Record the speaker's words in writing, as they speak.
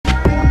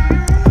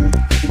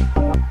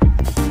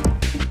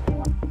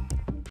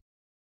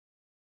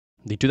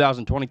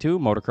2022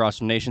 Motocross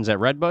Of Nations at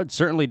RedBud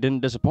certainly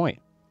didn't disappoint.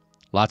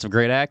 Lots of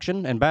great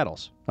action and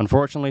battles.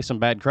 Unfortunately, some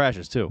bad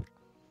crashes too.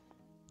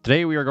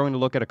 Today we are going to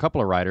look at a couple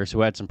of riders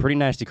who had some pretty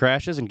nasty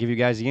crashes and give you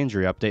guys the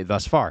injury update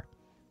thus far.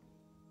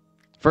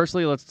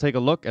 Firstly, let's take a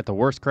look at the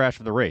worst crash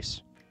of the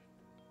race.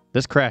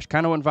 This crash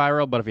kind of went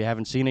viral, but if you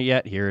haven't seen it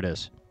yet, here it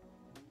is.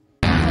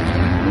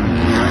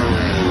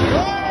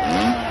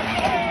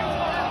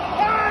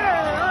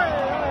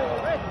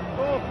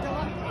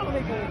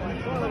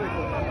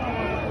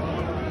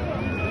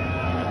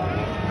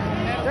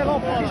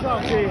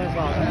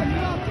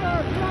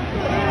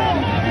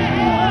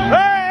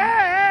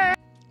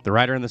 The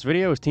rider in this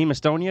video is Team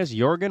Estonia's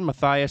Jorgen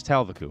Matthias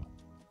Talviku.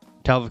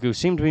 Talviku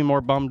seemed to be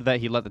more bummed that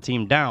he let the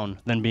team down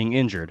than being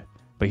injured,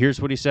 but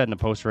here's what he said in a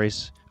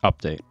post-race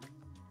update.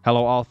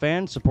 Hello all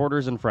fans,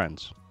 supporters, and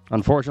friends.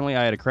 Unfortunately,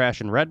 I had a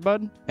crash in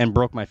RedBud and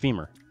broke my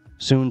femur.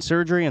 Soon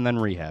surgery and then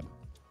rehab.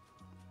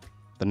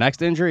 The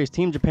next injury is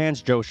Team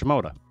Japan's Joe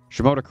Shimoda.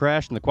 Shimoda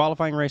crashed in the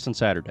qualifying race on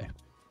Saturday.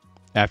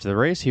 After the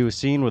race, he was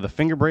seen with a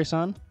finger brace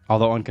on.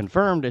 Although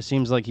unconfirmed, it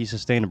seems like he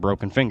sustained a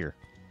broken finger.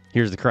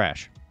 Here's the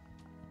crash.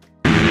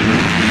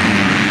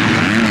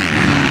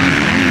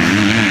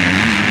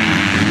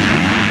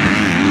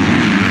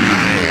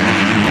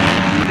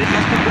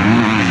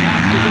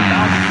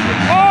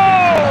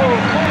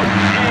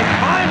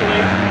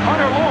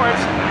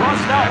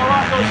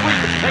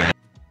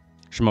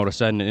 Shimoda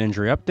said in an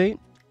injury update,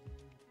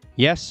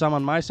 "Yes, some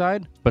on my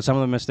side, but some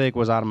of the mistake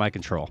was out of my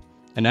control,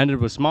 and ended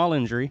with small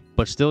injury,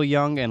 but still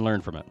young and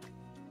learned from it."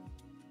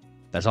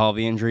 That's all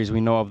the injuries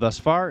we know of thus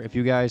far. If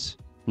you guys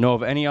know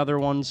of any other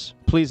ones,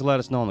 please let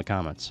us know in the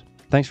comments.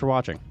 Thanks for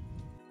watching.